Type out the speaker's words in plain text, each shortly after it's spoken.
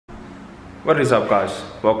What is up, guys?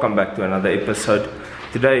 Welcome back to another episode.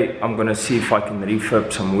 Today I'm gonna see if I can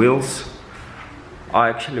refurb some wheels. I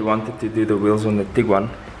actually wanted to do the wheels on the Tiguan,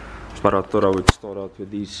 but I thought I would start out with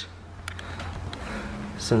these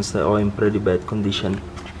since they are in pretty bad condition.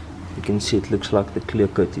 You can see it looks like the clear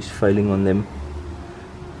coat is failing on them.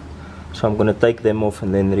 So I'm gonna take them off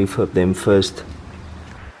and then refurb them first.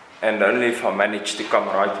 And only if I manage to come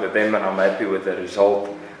right with them and I'm happy with the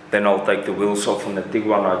result, then I'll take the wheels off on the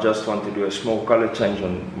Tiguan. I just want to do a small color change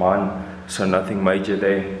on mine, so nothing major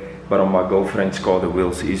there. But on my girlfriend's car, the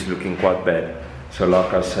wheels is looking quite bad. So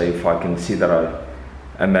like I say, if I can see that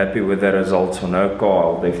I am happy with the results on her car,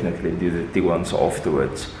 I'll definitely do the Tiguans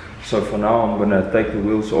afterwards. So for now, I'm gonna take the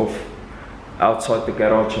wheels off outside the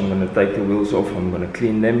garage. I'm gonna take the wheels off, I'm gonna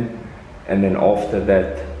clean them. And then after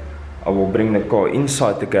that, I will bring the car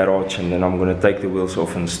inside the garage and then I'm gonna take the wheels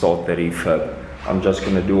off and start the refurb. I'm just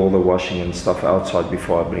going to do all the washing and stuff outside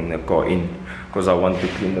before I bring the car in, because I want to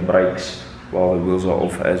clean the brakes while the wheels are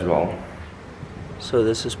off as well. So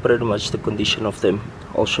this is pretty much the condition of them.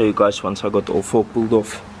 I'll show you guys once I got all four pulled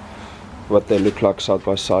off what they look like side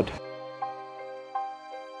by side.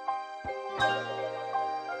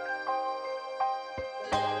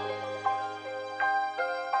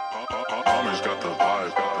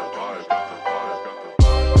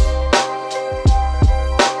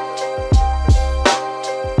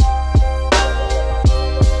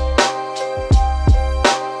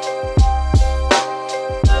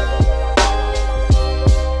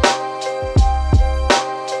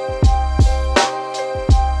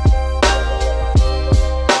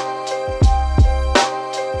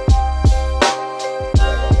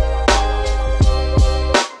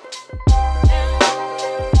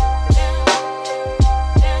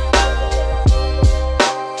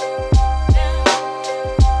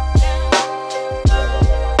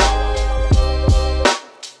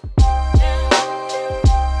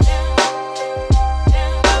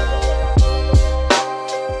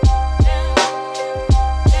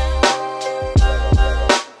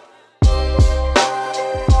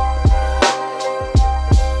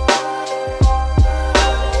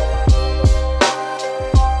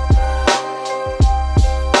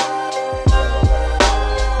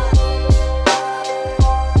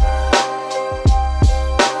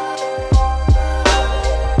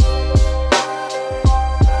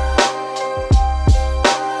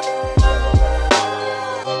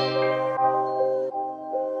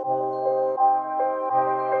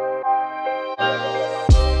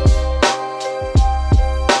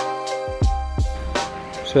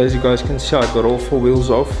 So as you guys can see, I got all four wheels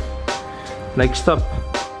off. Next up,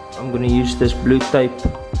 I'm gonna use this blue tape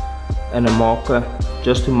and a marker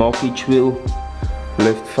just to mark each wheel.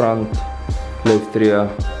 Left front, left rear,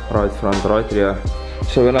 right front, right rear.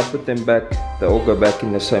 So when I put them back, they all go back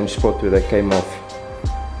in the same spot where they came off.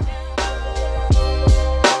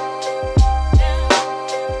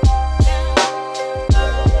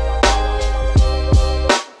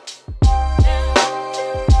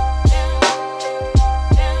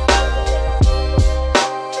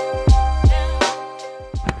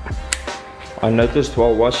 I noticed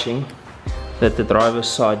while washing that the driver's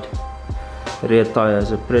side rear tire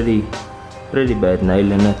has a pretty bad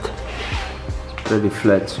nail in it. It's pretty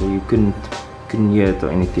flat, so you couldn't hear it or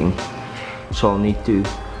anything. So I'll need to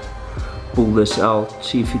pull this out,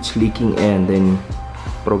 see if it's leaking air, and then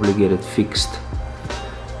probably get it fixed.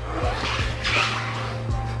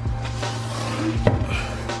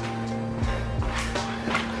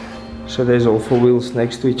 So there's all four wheels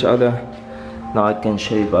next to each other. Now I can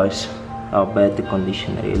show you guys how bad the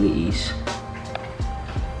condition really is.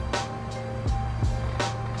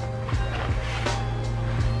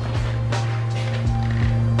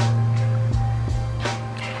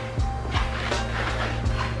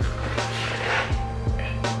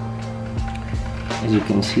 As you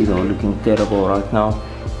can see, they're looking terrible right now.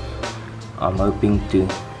 I'm hoping to...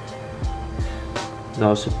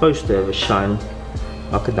 They're supposed to have a shine,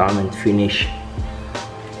 like a diamond finish,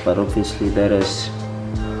 but obviously that is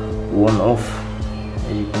worn off,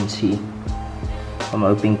 as you can see. I'm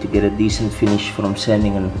hoping to get a decent finish from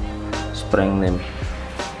sanding and spraying them.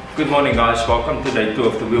 Good morning, guys, welcome to day 2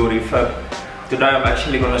 of the wheel refurb. Today I'm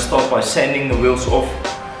actually going to start by sanding the wheels off.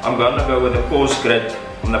 I'm going to go with a coarse grit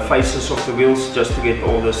on the faces of the wheels just to get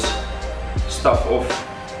all this stuff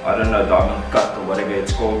off. I don't know, diamond cut or whatever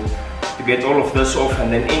it's called. To get all of this off,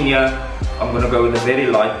 and then in here I'm going to go with a very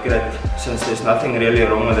light grit since there's nothing really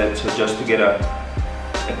wrong with it, so just to get a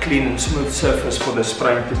clean and smooth surface for the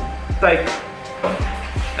spraying to take.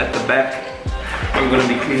 At the back I'm going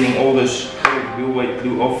to be cleaning all this old wheel weight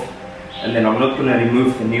glue off, and then I'm not going to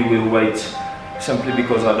remove the new wheel weights simply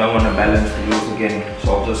because I don't want to balance the wheels again,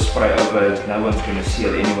 so I'll just spray over it. No one's going to see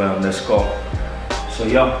it anyway on this car. So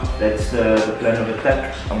yeah, that's the plan of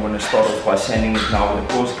attack. I'm going to start off by sanding it now with a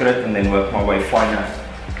coarse grit and then work my way finer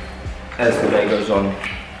as the day goes on.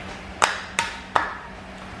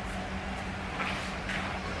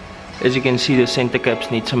 As you can see, the center caps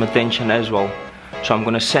need some attention as well, so I'm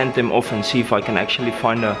going to sand them off and see if I can actually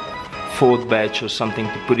find a Ford badge or something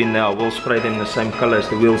to put in there. I will spray them the same color as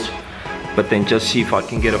the wheels, but then just see if I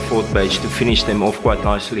can get a Ford badge to finish them off quite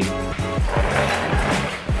nicely.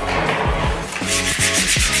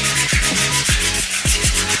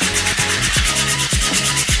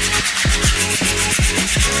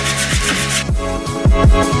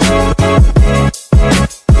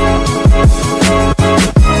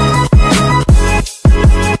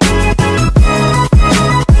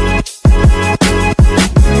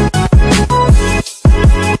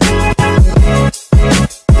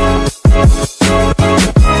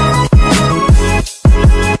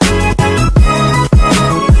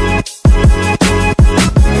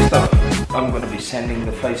 Sanding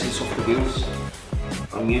the faces of the wheels.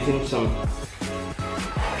 I'm using some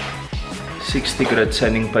 60 grit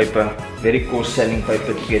sanding paper, very coarse sanding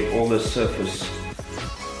paper, to get all the surface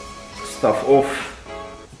stuff off,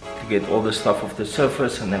 to get all the stuff off the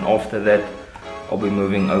surface, and then after that I'll be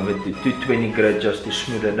moving over to 220 grit just to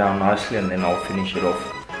smooth it down nicely, and then I'll finish it off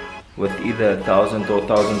with either 1000 or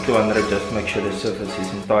 1200 just to make sure the surface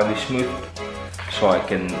is entirely smooth so I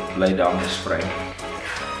can lay down the spray.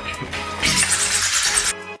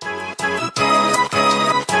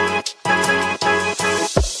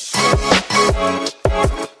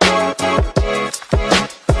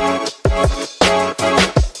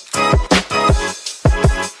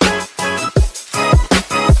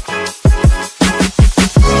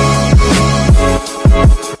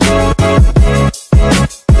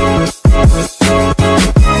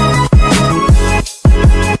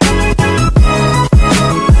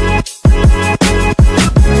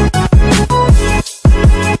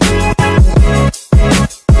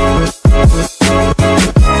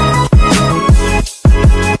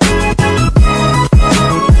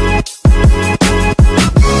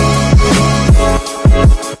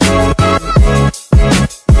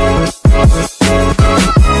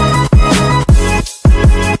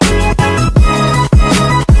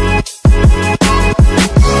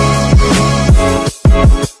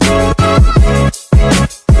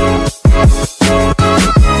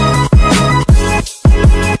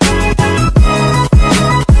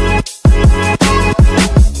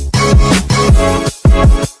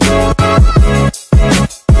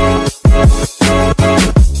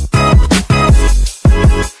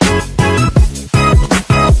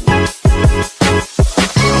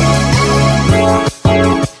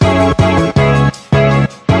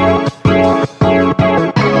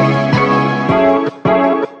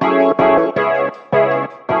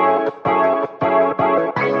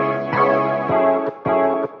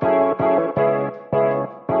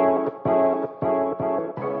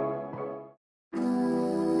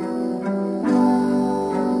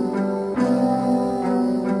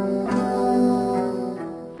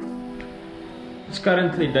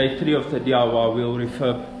 Currently day 3 of the DIY wheel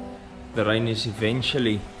refurb. The rain is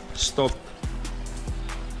eventually stopped.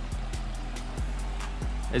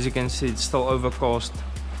 As you can see, it's still overcast,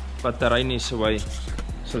 but the rain is away,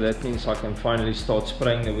 so that means I can finally start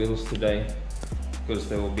spraying the wheels today, because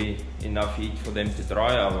there will be enough heat for them to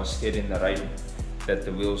dry. I was scared in the rain that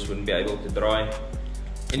the wheels wouldn't be able to dry.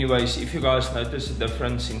 Anyways, if you guys notice a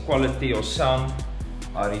difference in quality or sound,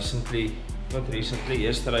 I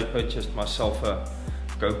yesterday purchased myself a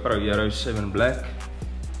GoPro Hero 7 Black,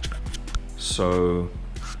 so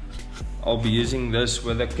I'll be using this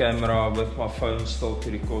with a camera, with my phone still,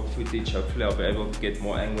 to record footage. Hopefully I'll be able to get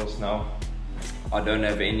more angles now. I don't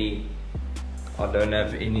have any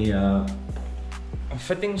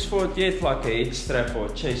fittings for it yet, like a head strap or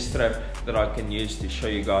a chest strap that I can use to show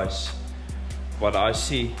you guys what I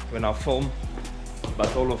see when I film,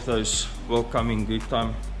 but all of those will come in good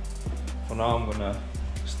time. For now, I'm gonna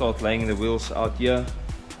start laying the wheels out here.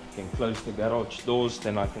 I can close the garage doors,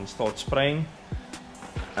 then I can start spraying,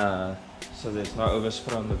 so there's no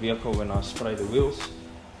overspray on the vehicle when I spray the wheels.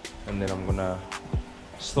 And then I'm gonna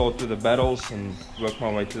start with the barrels and work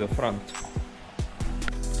my way to the front.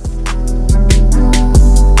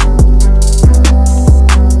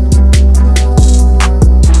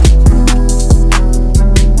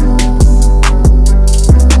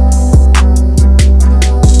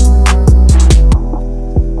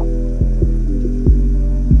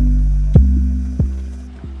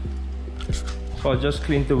 So I just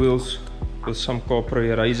cleaned the wheels with some copper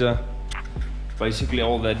eraser. Basically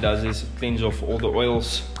all that does is it cleans off all the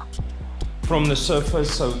oils from the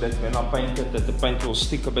surface, so that when I paint it, that the paint will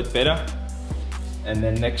stick a bit better. And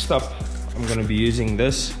then next up, I'm going to be using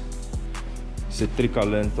this. It's a trick I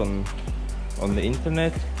learned on the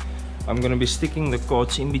internet. I'm going to be sticking the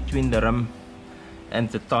cords in between the rim and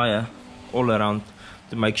the tire all around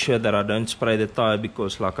to make sure that I don't spray the tire,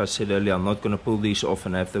 because like I said earlier, I'm not going to pull these off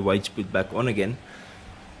and have the weights put back on again.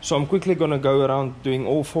 So I'm quickly going to go around doing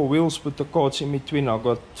all 4 wheels, put the cords in between. I've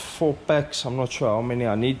got 4 packs, I'm not sure how many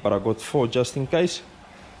I need, but I got 4 just in case.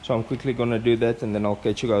 So I'm quickly going to do that, and then I'll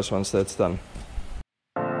catch you guys once that's done.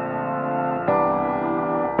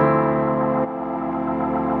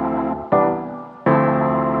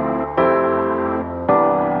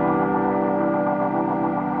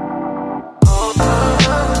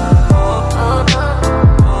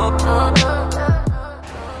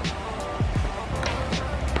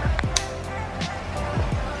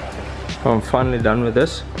 I'm finally done with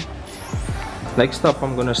this. Next up,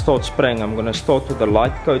 I'm going to start spraying. I'm going to start with a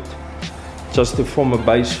light coat just to form a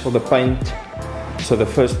base for the paint. So the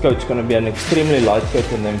first coat is going to be an extremely light coat,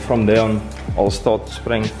 and then from there on I'll start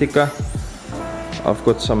spraying thicker. I've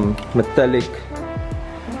got some metallic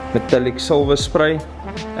silver spray,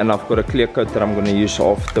 and I've got a clear coat that I'm going to use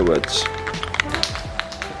afterwards.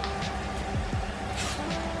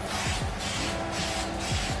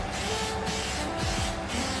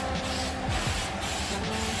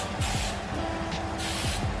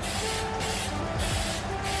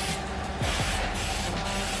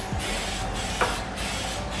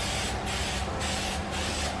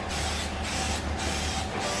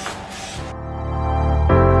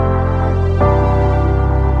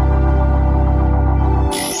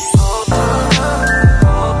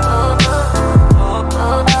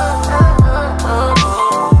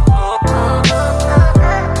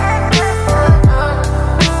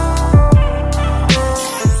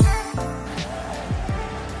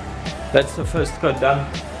 That's the first coat done.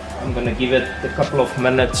 I'm going to give it a couple of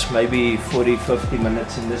minutes, maybe 40-50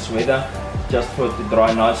 minutes in this weather, just for it to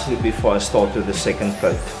dry nicely before I start with the second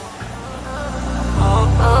coat.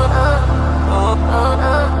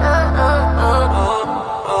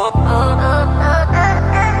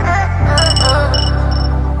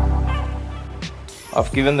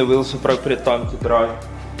 I've given the wheels appropriate time to dry.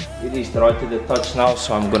 It is dry to the touch now,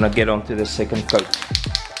 so I'm going to get on to the second coat.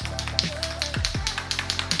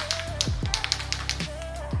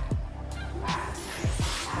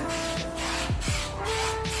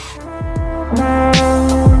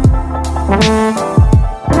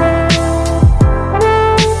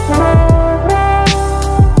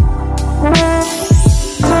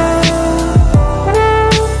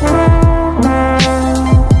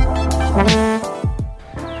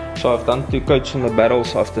 So I've done 2 coats on the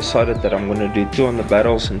barrels. I've decided that I'm going to do 2 on the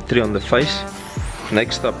barrels and 3 on the face.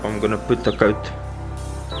 Next up, I'm going to put a coat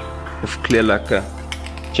of clear lacquer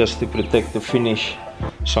just to protect the finish.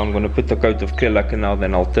 So I'm going to put a coat of clear lacquer now,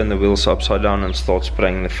 then I'll turn the wheels upside down and start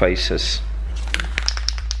spraying the faces.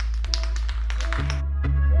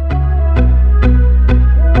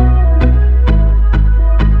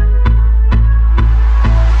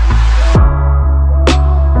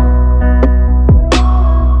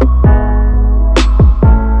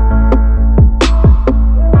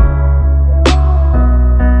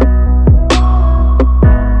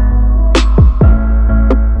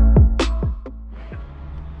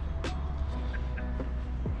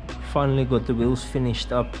 Finally got the wheels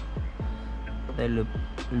finished up. They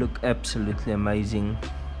look absolutely amazing.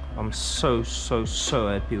 I'm so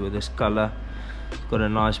happy with this color. It's got a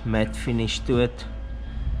nice matte finish to it.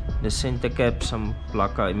 The center caps,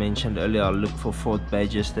 like I mentioned earlier, I'll look for 4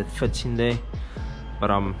 badges that fits in there, but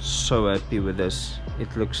I'm so happy with this.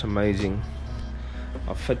 It looks amazing.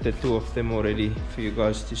 I've fitted 2 of them already for you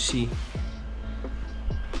guys to see.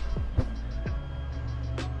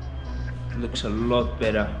 It looks a lot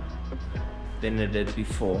better than it did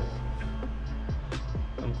before.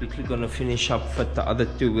 I'm quickly gonna finish up, fit the other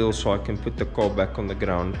 2 wheels so I can put the car back on the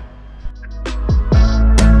ground.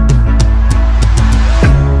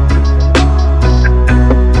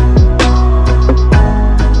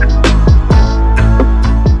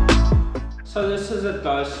 So this is it,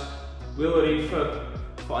 guys. Wheel refurb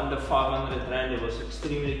for under 500 Rand. It was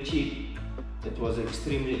extremely cheap. It was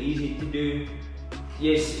extremely easy to do.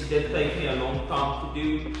 Yes, it did take me a long time to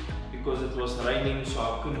do, because it was raining, so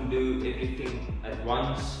I couldn't do everything at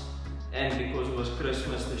once, and because it was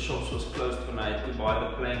Christmas, the shops was closed when I had to buy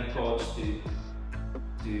the playing cards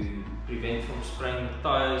to prevent from spraying the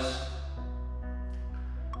tires.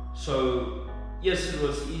 So yes, it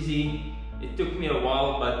was easy. It took me a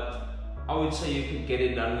while, but I would say you could get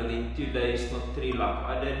it done within 2 days, not 3 like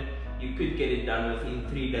I did. You could get it done within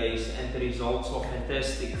 3 days and the results are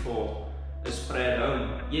fantastic for a spray at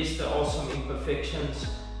home. Yes, there are some imperfections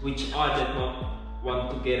which I did not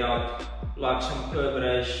want to get out, like some curb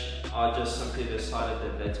rash. I just simply decided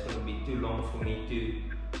that that's going to be too long for me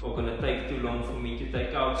to, or going to take too long for me to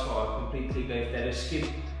take out, so I completely gave that a skip.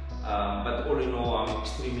 But all in all, I'm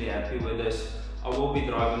extremely happy with this. I will be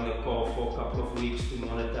driving the car for a couple of weeks to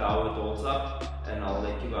monitor how it holds up, and I'll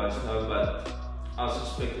let you guys know, but I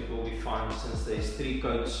suspect it will be fine since there's 3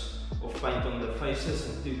 coats of paint on the faces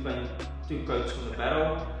and 2 coats on the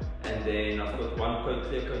barrel, and then I've got 1 coat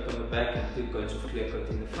clear coat on the back and 2 coats of clear coat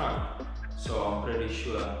in the front. So I'm pretty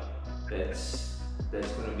sure that's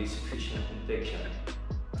going to be sufficient protection.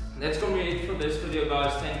 That's going to be it for this video,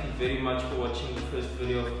 guys. Thank you very much for watching the first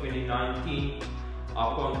video of 2019.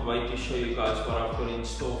 I can't wait to show you guys what I've got in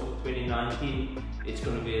store for 2019. It's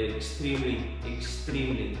going to be an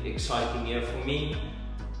extremely exciting year for me.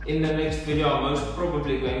 In the next video, I'm most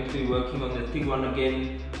probably going to be working on the Tiguan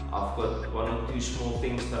again. I've got 1 or 2 small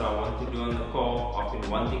things that I want to do on the car. I've been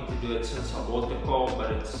wanting to do it since I bought the car,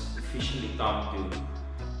 but it's officially time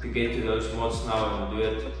to get to those mods now and do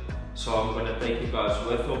it. So I'm going to take you guys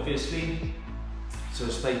with, obviously. So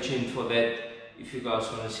stay tuned for that. If you guys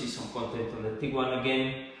want to see some content on the Tiguan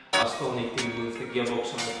again, I still need to remove the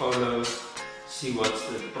gearbox on the Polo, see what's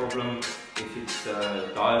the problem, if it's the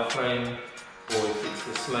diaphragm or if it's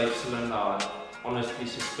the slave cylinder. I honestly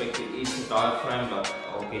suspect it is the diaphragm, but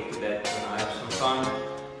I'll get to that when I have some time.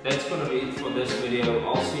 That's going to be it for this video.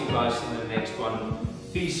 I'll see you guys in the next one.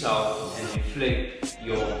 Peace out and reflect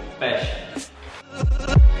your passion.